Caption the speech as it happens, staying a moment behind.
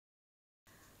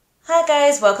Hi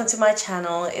guys, welcome to my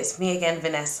channel. It's me again,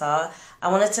 Vanessa.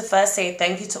 I wanted to first say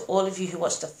thank you to all of you who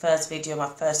watched the first video, my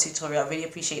first tutorial. I really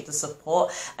appreciate the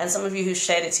support, and some of you who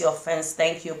shared it to your friends,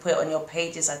 thank you. Put it on your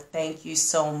pages. I thank you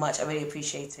so much. I really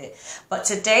appreciate it. But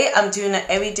today I'm doing an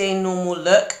everyday normal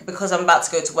look because I'm about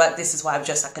to go to work. This is why I'm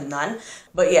dressed like a nun.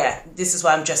 But yeah, this is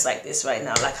why I'm dressed like this right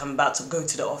now, like I'm about to go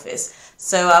to the office.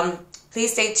 So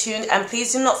please stay tuned, and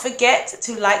please do not forget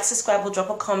to like, subscribe, or drop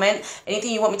a comment.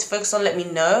 Anything you want me to focus on, let me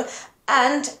know.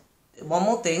 And one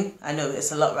more thing, I know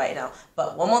it's a lot right now,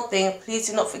 but one more thing, please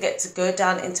do not forget to go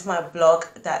down into my blog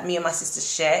that me and my sister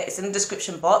share. It's in the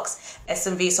description box.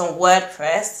 SMV is on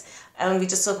WordPress, and we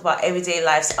just talk about everyday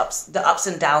life, the ups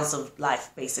and downs of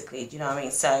life, basically. Do you know what I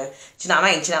mean? So, do you know what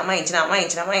I mean? Do you know what I mean? Do you know what I mean?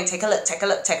 Do you know what I mean? Take a look, take a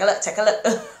look, take a look, take a look.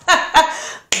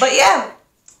 But yeah,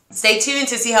 stay tuned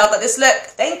to see how I got this look.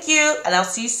 Thank you, and I'll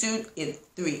see you soon in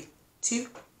 3, 2,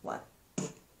 1.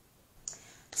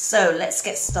 So let's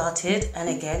get started, and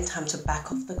again, time to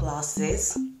back off the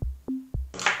glasses.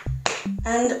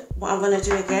 And what I'm going to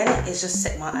do again is just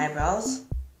set my eyebrows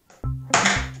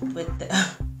with the,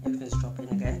 everything's dropping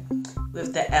again,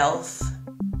 with the E.L.F.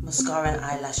 mascara and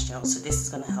eyelash gel. So this is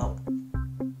going to help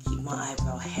keep my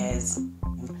eyebrow hairs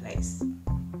in place.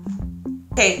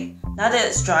 Okay, now that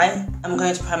it's dry, I'm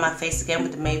going to prime my face again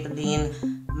with the Maybelline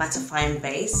mattifying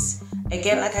base.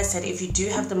 Again, like I said, if you do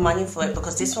have the money for it,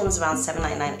 because this one's around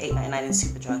 $7.99, $8.99 in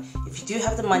Superdrug. If you do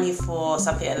have the money for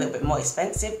something a little bit more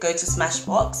expensive, go to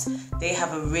Smashbox. They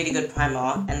have a really good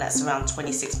primer, and that's around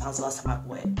 £26 the last time I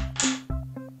bought it.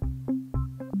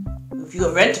 If you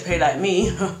got rent to pay like me,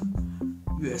 you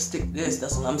better stick this,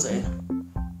 that's what I'm saying.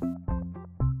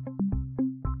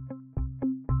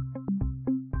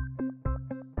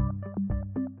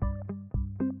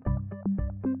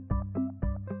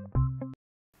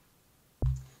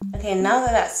 Okay, now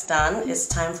that that's done, it's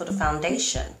time for the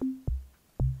foundation.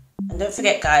 And don't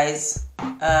forget, guys,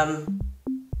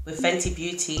 with Fenty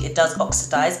Beauty, it does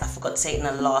oxidize. I forgot to say it in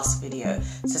the last video.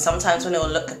 So sometimes when it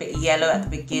will look a bit yellow at the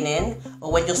beginning,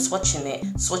 or when you're swatching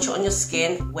it, swatch it on your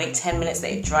skin, wait 10 minutes,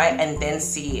 let it dry, and then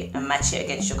see it and match it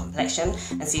against your complexion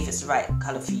and see if it's the right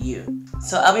color for you.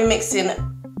 So I'll be mixing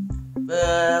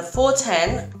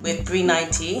 410 with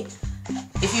 390.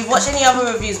 If you've watched any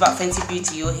other reviews about Fenty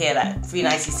Beauty, you'll hear that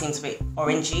 390 seems a bit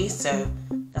orangey, so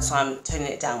that's why I'm toning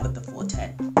it down with the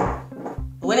 410.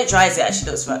 But when it dries, it actually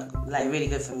looks like really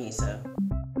good for me, so.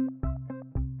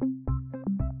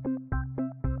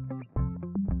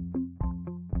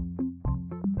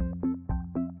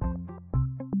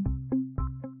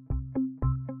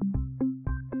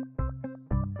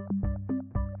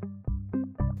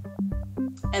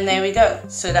 And there we go.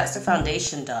 So that's the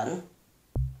foundation done.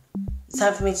 It's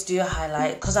time for me to do a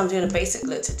highlight. Because I'm doing a basic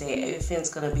look today, everything's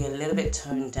going to be a little bit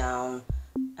toned down,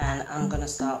 and I'm going to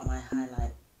start my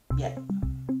highlight. Yeah,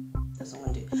 that's what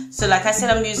I'm going to do. So like I said,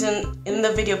 I'm using, in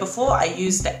the video before, I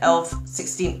used the E.L.F.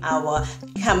 16-Hour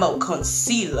Camo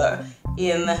Concealer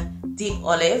in Deep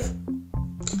Olive.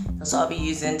 That's what I'll be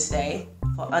using today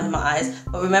for under my eyes.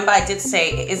 But remember, I did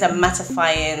say it is a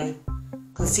mattifying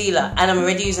concealer, and I'm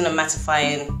already using a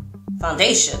mattifying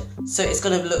foundation, so it's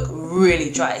going to look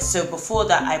really dry. So before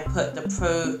that, I put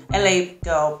the LA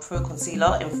Girl Pro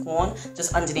Concealer in Fawn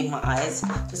just underneath my eyes,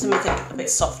 just to make it a bit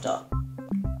softer,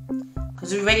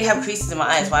 because we already have creases in my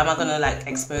eyes. Why am I going to like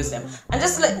expose them? And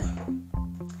just like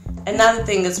another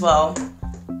thing as well,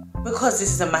 because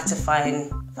this is a mattifying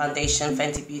foundation,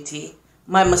 Fenty Beauty,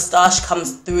 my moustache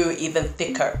comes through even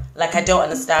thicker. Like, I don't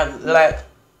understand, like,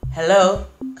 hello,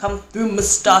 come through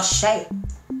moustache.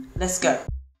 Let's go.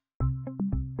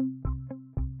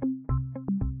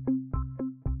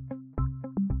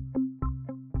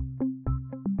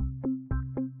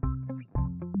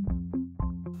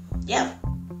 Yeah,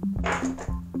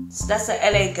 so that's the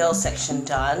LA Girl section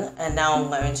done, and now I'm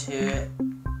going to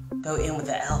go in with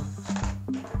the E.L.F.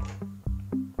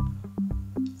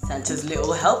 Santa's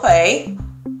little helper, eh?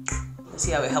 Let's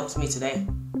see how it helps me today.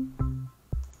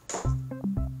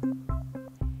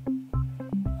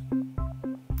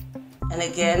 And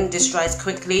again, this dries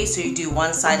quickly, so you do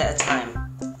one side at a time.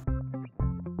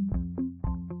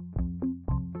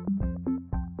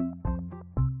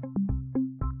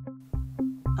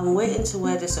 I'm waiting to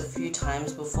wear this a few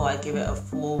times before I give it a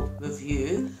full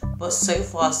review, but so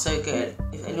far so good.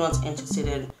 If anyone's interested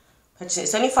in purchasing,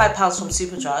 it's only £5 from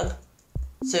Superdrug,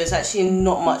 so it's actually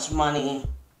not much money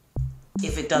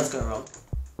if it does go wrong,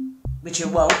 which it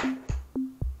won't.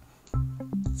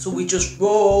 So we just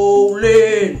roll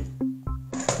in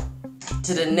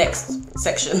to the next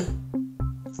section.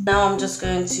 Now I'm just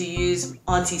going to use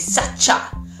Auntie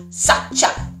Sacha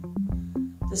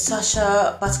the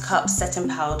Sacha Buttercup setting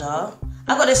powder.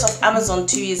 I got this off Amazon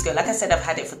 2 years ago. Like I said, I've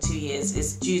had it for 2 years.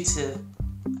 It's due to,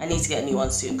 I need to get a new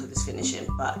one soon because it's finishing,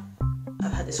 but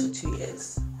I've had this for 2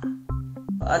 years.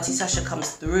 But Auntie Sasha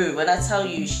comes through. When I tell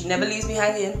you, she never leaves me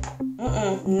hanging.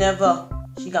 Never.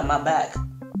 She got my back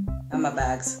and my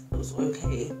bags. It was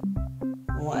okay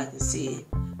from what I can see.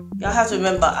 Y'all have to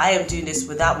remember, I am doing this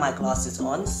without my glasses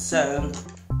on, so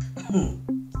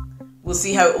we'll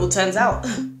see how it all turns out.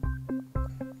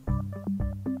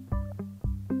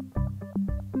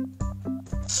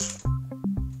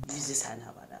 Use this hand,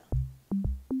 how about that?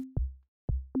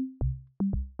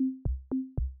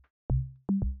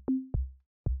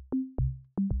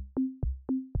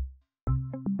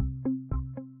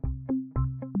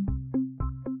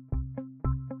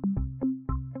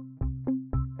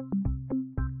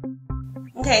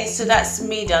 Okay, so that's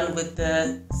me done with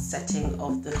the setting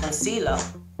of the concealer.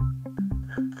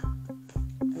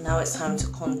 Now it's time to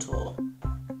contour.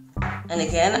 And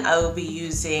again, I will be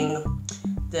using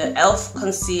the E.L.F.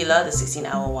 concealer, the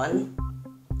 16-hour one,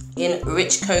 in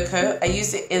Rich Cocoa. I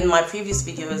used it in my previous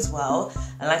video as well.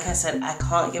 And like I said, I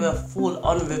can't give a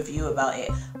full-on review about it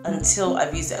until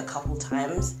I've used it a couple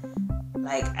times.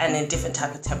 And in different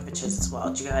type of temperatures as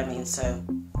well. Do you know what I mean?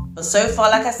 But so far,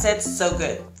 like I said, so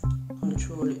good.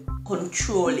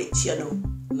 Control it, you know.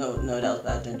 No, that was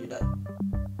bad. Don't do that.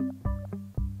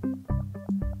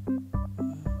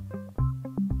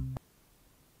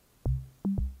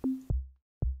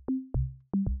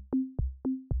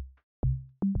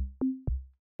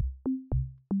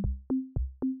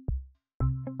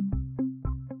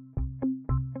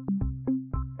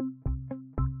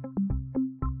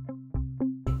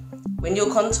 When you're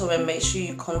contouring, make sure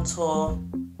you contour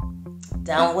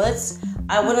downwards.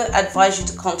 I wouldn't advise you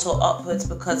to contour upwards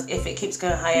because if it keeps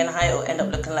going higher and higher, it'll end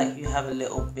up looking like you have a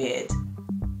little beard.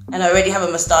 And I already have a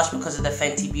moustache because of the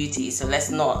Fenty Beauty, so let's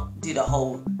not do the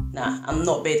whole, nah, I'm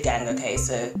not beard gang, okay,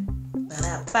 so.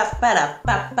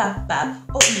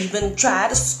 Or even try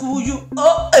to school you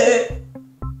up.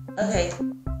 Okay,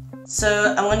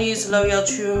 so I'm going to use L'Oreal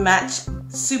True Match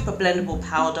Super Blendable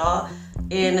Powder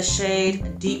in the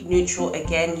shade Deep Neutral.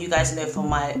 Again, you guys know from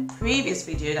my previous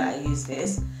video that I use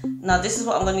this. Now this is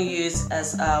what I'm going to use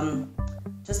as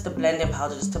just the blending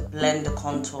powder, just to blend the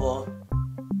contour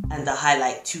and the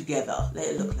highlight together. Let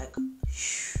it look like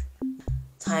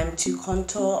time to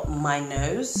contour my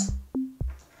nose.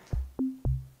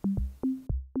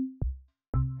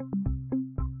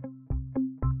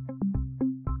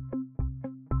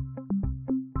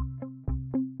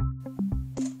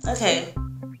 Okay,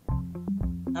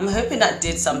 I'm hoping that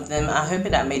did something. I'm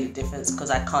hoping that made a difference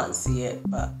because I can't see it,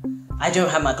 but I don't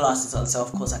have my glasses on, so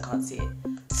of course I can't see it.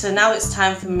 So now it's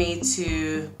time for me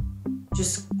to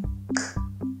just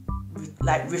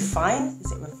refine.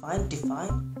 Is it refine?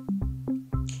 Define?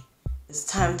 It's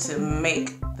time to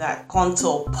make that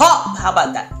contour pop. How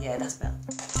about that? Yeah, that's better.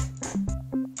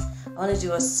 I want to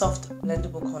do a soft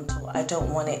blendable contour. I don't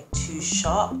want it too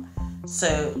sharp.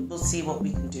 So we'll see what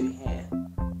we can do here.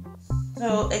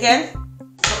 So again,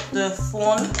 got the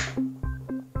Fawn.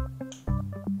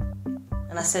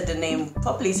 And I said the name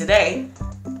properly today.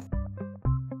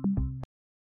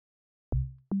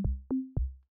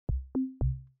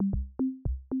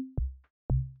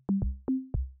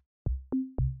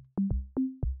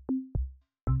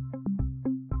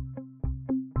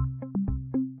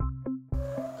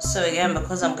 So again,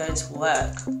 because I'm going to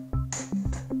work,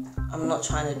 I'm not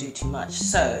trying to do too much.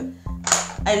 So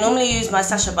I normally use my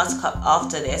Sacha Buttercup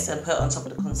after this and put it on top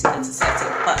of the concealer to set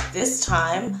it. But this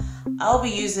time, I'll be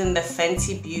using the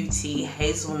Fenty Beauty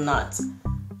Hazelnut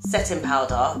setting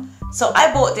powder. So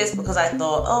I bought this because I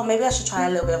thought, oh, maybe I should try a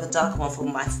little bit of a darker one for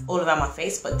all around my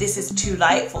face. But this is too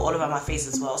light for all around my face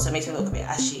as well, so it makes me look a bit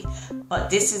ashy. But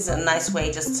this is a nice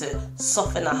way just to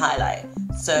soften the highlight.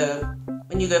 So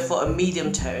when you go for a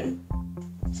medium tone,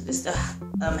 so this is the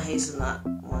hazelnut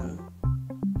one.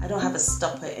 I don't have a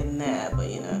stopper in there, but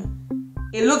you know,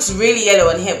 it looks really yellow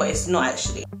in here, but it's not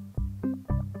actually.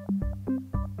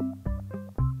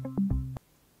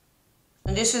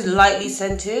 And this is lightly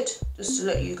scented, just to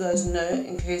let you guys know,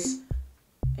 in case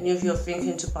any of you are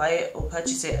thinking to buy it or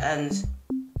purchase it and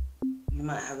you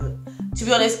might have it. To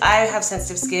be honest, I have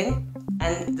sensitive skin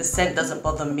and the scent doesn't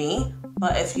bother me.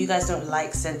 But if you guys don't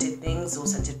like scented things or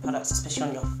scented products, especially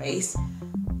on your face,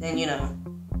 then you know,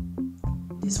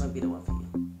 this won't be the one for you.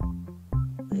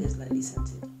 But it is lightly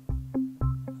scented.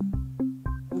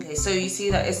 Okay, so you see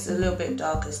that it's a little bit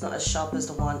darker. It's not as sharp as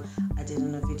the one I did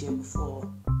in a video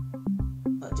before.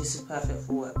 But this is perfect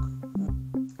for work.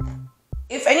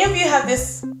 If any of you have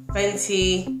this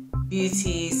Fenty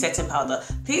Beauty setting powder,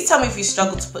 please tell me if you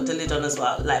struggle to put the lid on as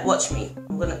well. Like, watch me.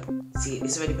 I'm gonna see it.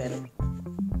 It's already bent.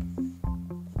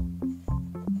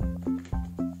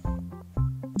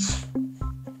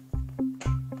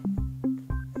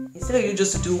 Instead of you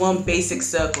just to do one basic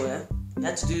circle, you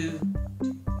had to do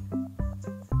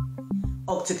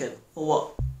octagon for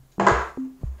what?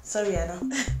 Sorry, Anna.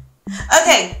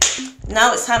 Okay,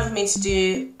 now it's time for me to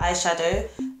do eyeshadow,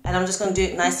 and I'm just going to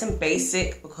do it nice and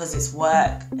basic because it's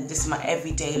work and this is my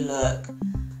everyday look.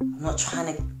 I'm not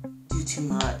trying to do too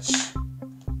much.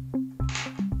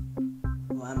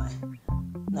 Why am I?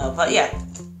 No, but yeah.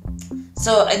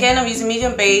 So again, I'm using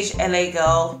medium beige LA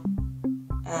Girl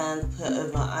and put it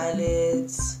over my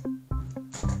eyelids.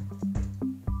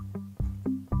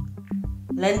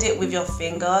 Blend it with your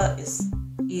finger, it's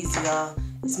easier.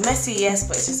 It's messy, yes,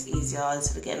 but it's just easier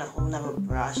instead of getting a whole nother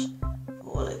brush for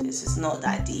all of this. It's not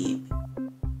that deep.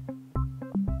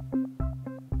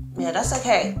 Yeah, that's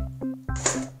okay.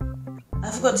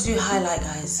 I forgot to do highlight,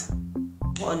 guys.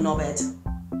 What a knobhead.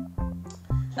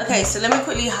 Okay, so let me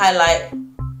quickly highlight.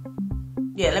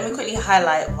 Yeah, let me quickly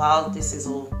highlight while this is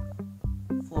all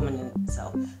forming in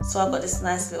itself. So I've got this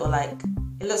nice little, like,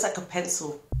 it looks like a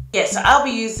pencil. Yeah, so I'll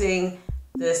be using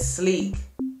the Sleek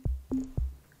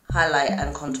highlight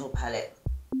and contour palette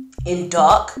in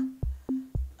dark.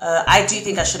 I do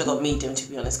think I should have got medium, to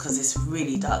be honest, because it's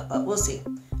really dark, but we'll see.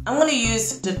 I'm going to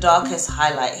use the darkest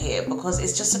highlight here because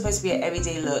it's just supposed to be an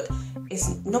everyday look.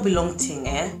 It's not belonging,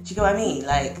 eh? Do you get what I mean?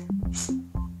 Like,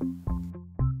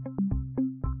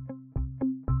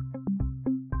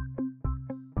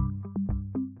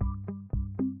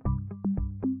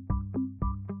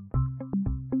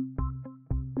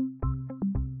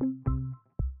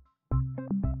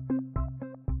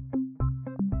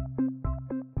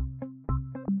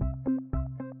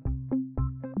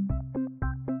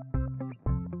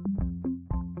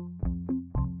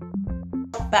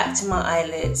 back to my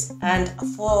eyelids, and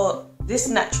for this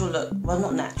natural look, well,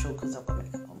 not natural because I've got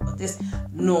makeup on, but this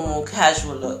normal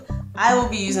casual look, I will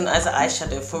be using as an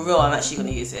eyeshadow. For real, I'm actually going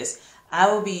to use this.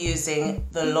 I will be using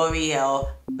the L'Oreal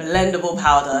blendable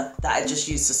powder that I just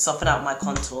used to soften out my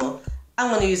contour. I'm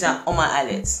going to use that on my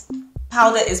eyelids.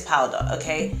 Powder is powder,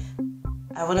 okay?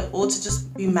 I want it all to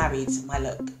just be married to my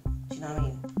look. Do you know what I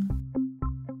mean?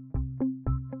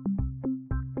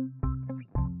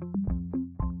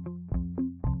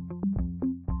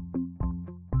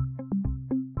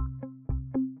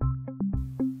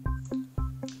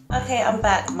 Okay, I'm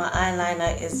back. My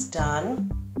eyeliner is done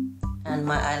and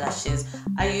my eyelashes.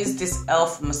 I use this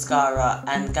E.L.F mascara,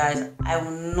 and guys, I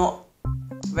will not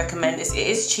recommend this. It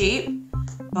is cheap,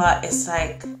 but it's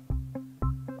like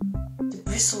the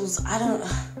bristles, I don't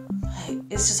like,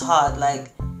 it's just hard.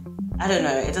 Like, I don't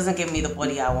know, it doesn't give me the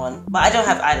body I want, but I don't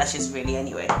have eyelashes really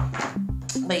anyway.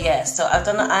 But yeah, so I've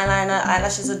done the eyeliner,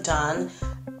 eyelashes are done.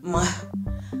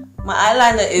 My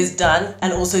eyeliner is done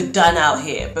and also done out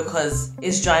here because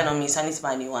it's drying on me, so I need to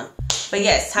buy a new one. But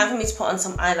yeah, it's time for me to put on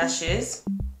some eyelashes.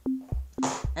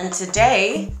 And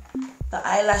today, the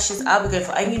eyelashes I'll be going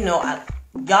for, and you know,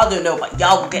 y'all don't know, but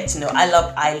y'all will get to know, I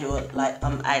love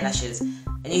eyelashes.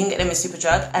 And you can get them in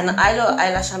Superdrug. And the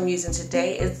eyelash I'm using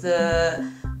today is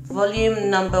the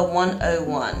volume number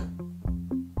 101.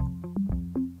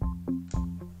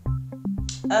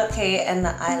 Okay, and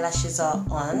the eyelashes are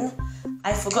on.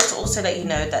 I forgot to also let you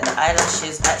know that the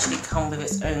eyelashes actually come with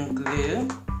its own glue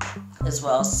as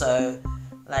well, so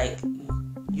like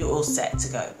you're all set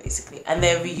to go basically. And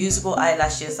they're reusable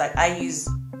eyelashes. Like, I use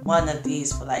one of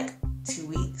these for like 2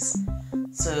 weeks,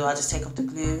 so I'll just take off the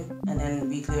glue and then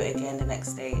re-glue it again the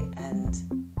next day and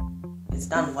it's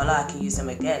done. Voila, I can use them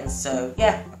again. So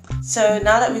yeah, so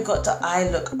now that we've got the eye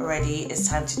look ready, it's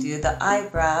time to do the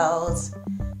eyebrows.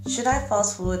 Should I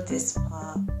fast forward this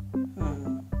part?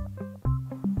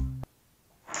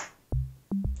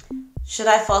 Should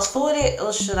I fast forward it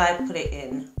or should I put it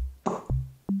in?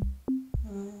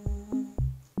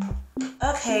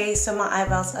 Okay, so my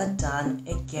eyebrows are done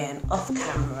again off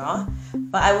camera,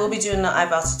 but I will be doing the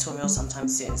eyebrow tutorial sometime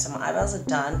soon. So my eyebrows are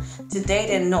done. Today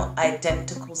they're not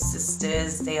identical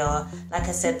sisters. They are, like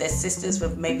I said, they're sisters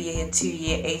with maybe a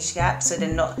 2-year age gap. So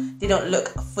they don't look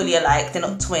fully alike. They're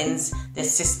not twins. They're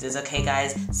sisters, okay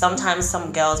guys? Sometimes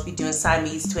some girls be doing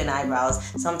Siamese twin eyebrows.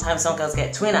 Sometimes some girls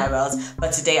get twin eyebrows,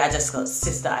 but today I just got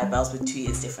sister eyebrows with 2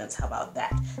 years difference. How about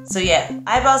that? So yeah,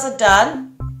 eyebrows are done.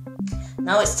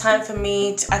 Now it's time for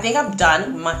me to, I think I'm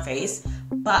done with my face,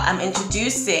 but I'm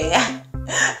introducing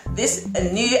this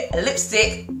new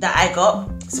lipstick that I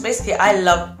got. So basically, I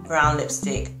love brown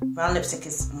lipstick. Brown lipstick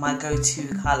is my go-to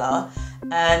color.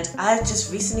 And I've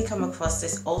just recently come across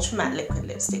this Ultra Matte Liquid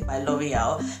Lipstick by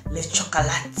L'Oreal, Les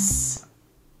Chocolates.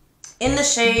 In the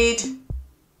shade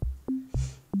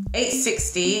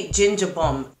 860 Ginger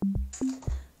Bomb.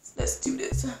 Let's do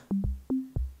this. You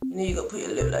know, you gotta put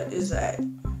your lip like this, right?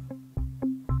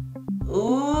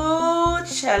 Ooh,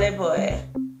 Charlie boy.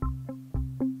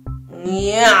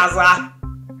 Yes.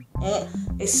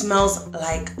 It smells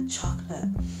like chocolate.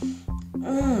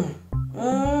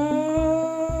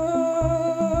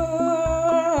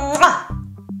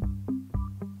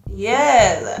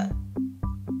 Yes.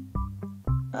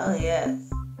 Oh yes.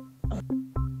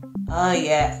 Oh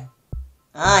yeah.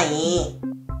 Oh yeah.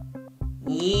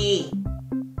 Yeah.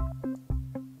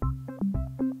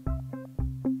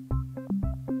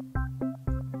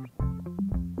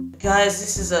 Guys,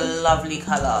 this is a lovely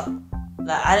color.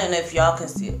 Like, I don't know if y'all can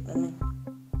see it.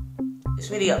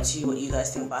 It's really up to you what you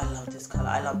guys think, but I love this color.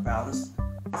 I love browns.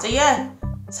 So yeah,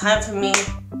 time for me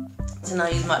to now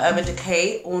use my Urban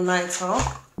Decay all-nighter.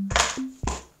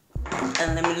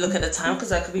 And let me look at the time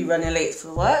because I could be running late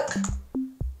for work.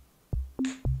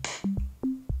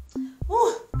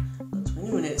 Oh, got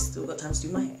 20 minutes, still got time to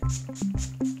do my hair.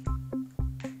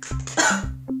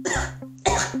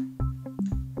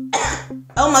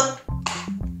 Oh my,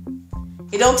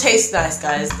 it don't taste nice,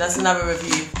 guys. That's another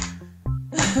review.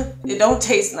 It don't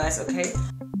taste nice, okay?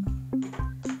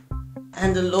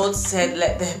 And the Lord said,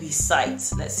 let there be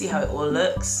sight. Let's see how it all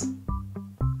looks.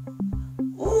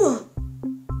 Ooh.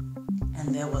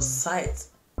 And there was sight.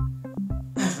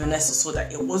 And Vanessa saw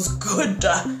that it was good.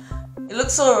 It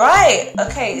looks alright.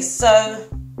 Okay, so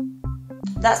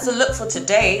that's the look for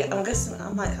today. I'm guessing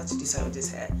I might have to do something with this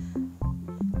hair.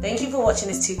 Thank you for watching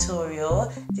this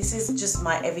tutorial. This is just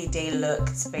my everyday look.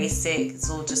 It's basic. It's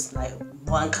all just like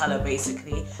one color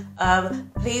basically.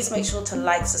 Please make sure to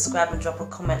like, subscribe and drop a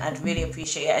comment. I'd really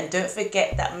appreciate it. And don't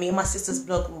forget that me and my sister's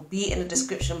blog will be in the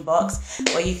description box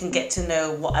where you can get to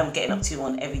know what I'm getting up to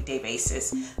on an everyday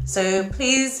basis. So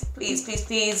please, please, please,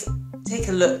 please take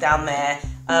a look down there.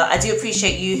 I do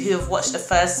appreciate you who have watched the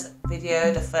first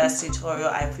video, the first tutorial.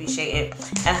 I appreciate it.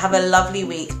 And have a lovely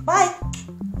week. Bye.